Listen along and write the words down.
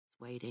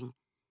waiting.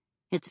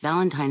 It's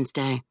Valentine's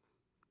Day.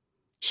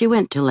 She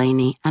went to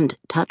Lainey and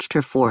touched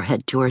her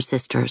forehead to her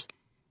sister's.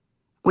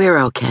 We're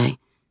okay.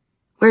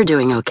 We're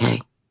doing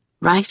okay,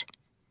 right?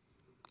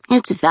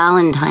 It's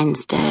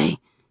Valentine's Day.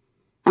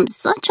 I'm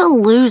such a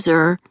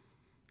loser.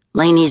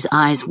 Lainey's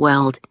eyes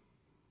welled.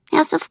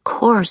 Yes, of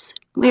course,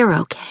 we're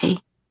okay.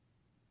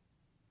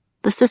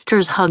 The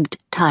sisters hugged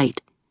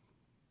tight.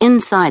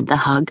 Inside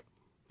the hug,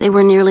 they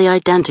were nearly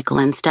identical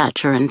in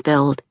stature and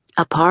build.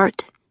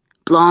 Apart,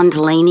 blonde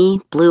Lainey,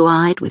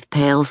 blue-eyed with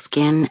pale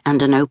skin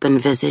and an open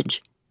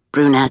visage.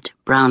 Brunette,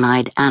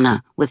 brown-eyed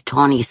Anna with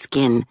tawny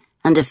skin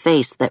and a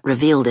face that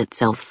revealed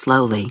itself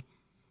slowly.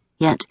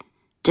 Yet,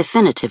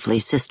 definitively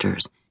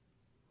sisters.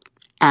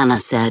 Anna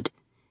said,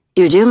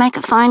 "You do make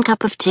a fine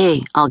cup of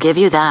tea, I'll give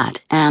you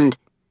that, and—"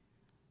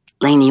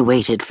 Lainey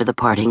waited for the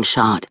parting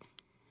shot.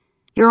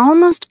 "You're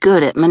almost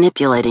good at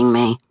manipulating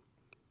me."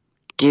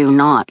 Do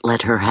not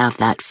let her have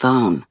that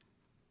phone.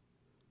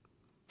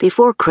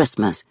 Before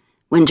Christmas,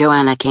 when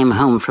Joanna came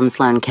home from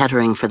Sloan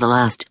Kettering for the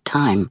last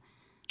time,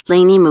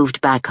 Lainey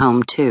moved back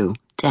home too,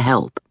 to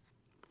help.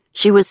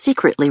 She was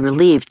secretly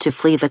relieved to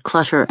flee the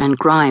clutter and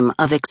grime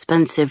of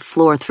expensive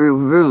floor-through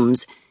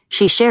rooms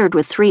she shared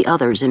with 3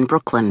 others in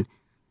Brooklyn.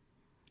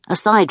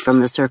 Aside from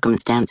the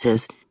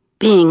circumstances,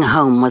 being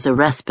home was a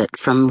respite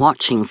from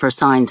watching for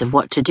signs of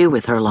what to do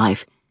with her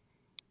life.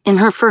 In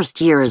her first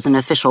year as an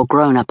official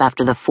grown-up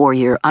after the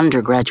 4-year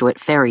undergraduate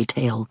fairy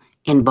tale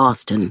in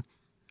Boston.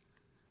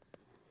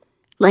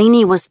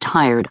 Lainey was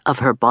tired of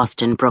her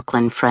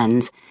Boston-Brooklyn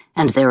friends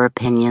and their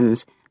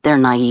opinions, their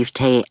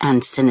naivete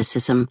and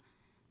cynicism,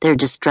 their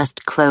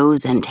distressed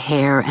clothes and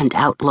hair and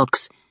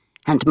outlooks,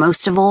 and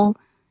most of all,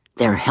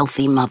 their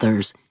healthy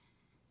mothers.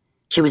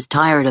 She was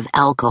tired of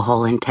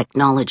alcohol and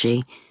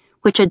technology,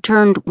 which had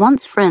turned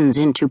once friends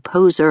into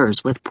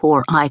poseurs with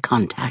poor eye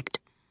contact,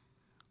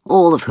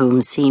 all of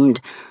whom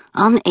seemed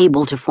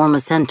unable to form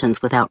a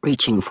sentence without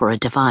reaching for a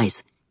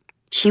device.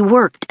 She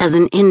worked as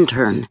an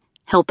intern,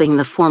 helping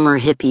the former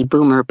hippie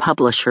boomer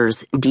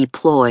publishers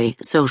deploy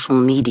social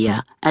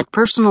media at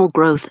Personal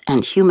Growth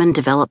and Human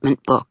Development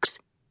Books,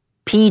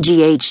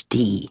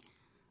 PGHD,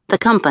 the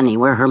company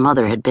where her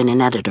mother had been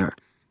an editor.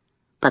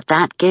 But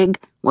that gig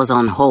was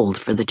on hold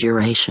for the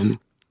duration.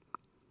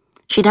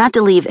 She'd had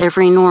to leave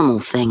every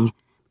normal thing,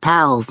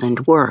 pals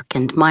and work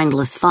and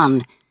mindless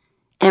fun,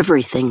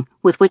 everything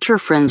with which her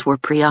friends were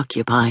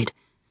preoccupied,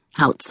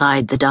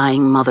 outside the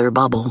dying mother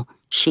bubble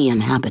she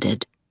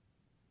inhabited.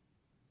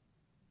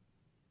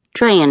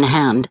 Tray in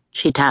hand,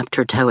 she tapped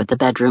her toe at the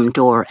bedroom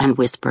door and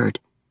whispered,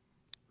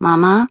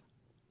 "Mama?"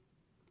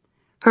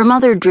 Her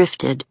mother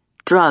drifted,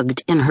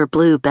 drugged in her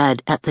blue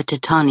bed at the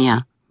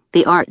Titania,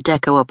 the Art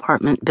Deco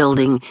apartment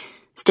building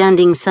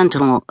standing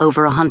sentinel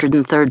over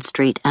 103rd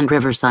Street and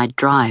Riverside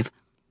Drive.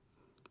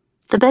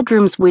 The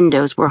bedroom's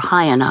windows were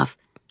high enough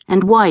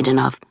and wide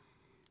enough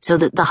so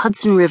that the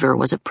Hudson River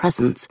was a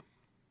presence.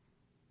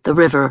 The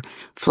river,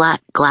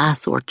 flat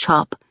glass or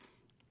chop,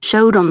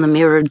 showed on the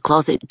mirrored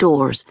closet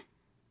doors.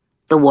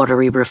 The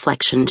watery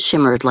reflection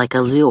shimmered like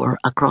a lure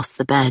across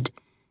the bed,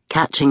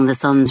 catching the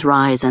sun's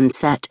rise and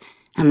set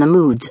and the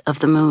moods of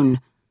the moon.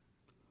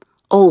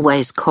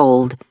 Always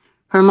cold,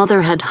 her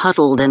mother had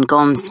huddled and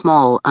gone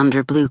small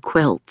under blue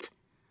quilts.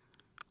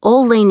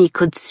 All Lainey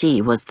could see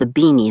was the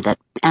beanie that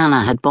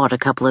Anna had bought a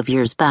couple of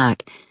years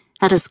back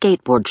at a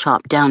skateboard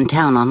shop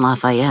downtown on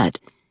Lafayette,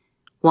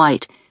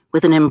 white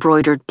with an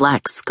embroidered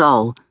black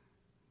skull,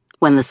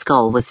 when the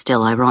skull was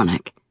still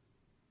ironic.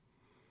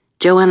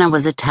 Joanna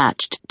was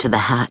attached to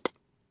the hat.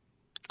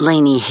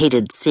 Lainey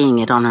hated seeing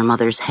it on her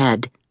mother's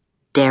head,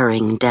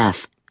 daring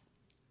death.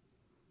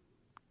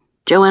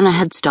 Joanna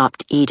had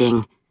stopped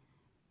eating.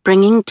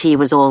 Bringing tea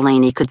was all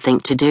Lainey could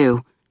think to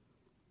do.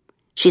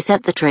 She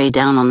set the tray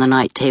down on the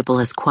night table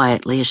as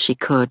quietly as she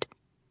could.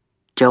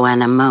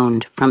 Joanna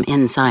moaned from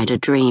inside a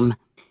dream.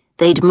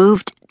 They'd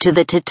moved to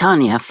the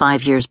Titania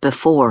 5 years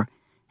before,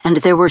 and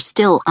there were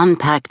still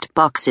unpacked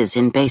boxes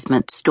in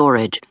basement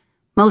storage,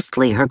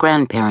 mostly her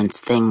grandparents'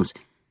 things,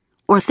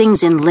 or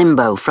things in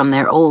limbo from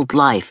their old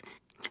life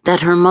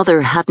that her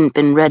mother hadn't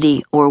been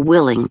ready or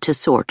willing to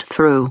sort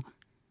through.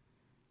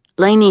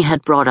 Lainey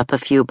had brought up a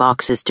few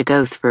boxes to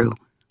go through,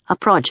 a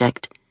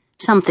project,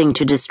 something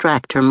to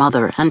distract her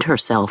mother and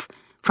herself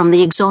from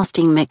the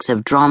exhausting mix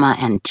of drama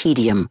and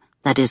tedium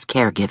that is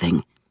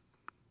caregiving.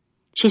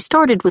 She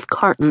started with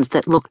cartons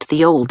that looked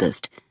the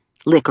oldest,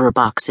 liquor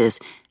boxes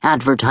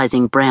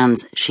advertising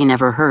brands she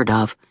never heard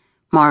of,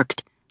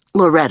 marked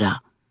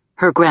Loretta,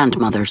 her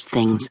grandmother's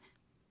things.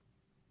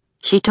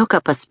 She took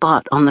up a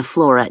spot on the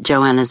floor at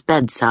Joanna's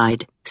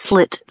bedside,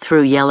 slit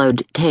through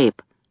yellowed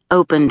tape,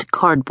 opened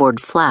cardboard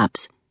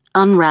flaps,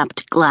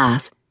 unwrapped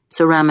glass,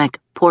 ceramic,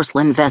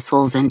 porcelain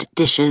vessels and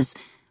dishes,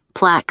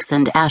 plaques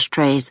and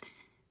ashtrays,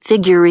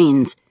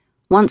 figurines,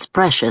 once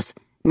precious,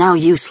 now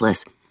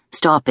useless,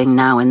 stopping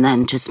now and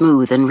then to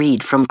smooth and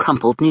read from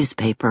crumpled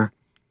newspaper.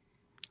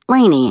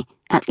 Lainey,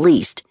 at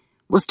least,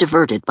 was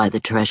diverted by the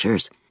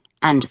treasures,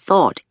 and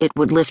thought it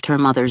would lift her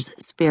mother's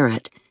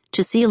spirit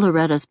to see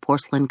Loretta's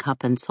porcelain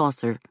cup and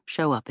saucer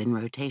show up in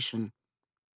rotation.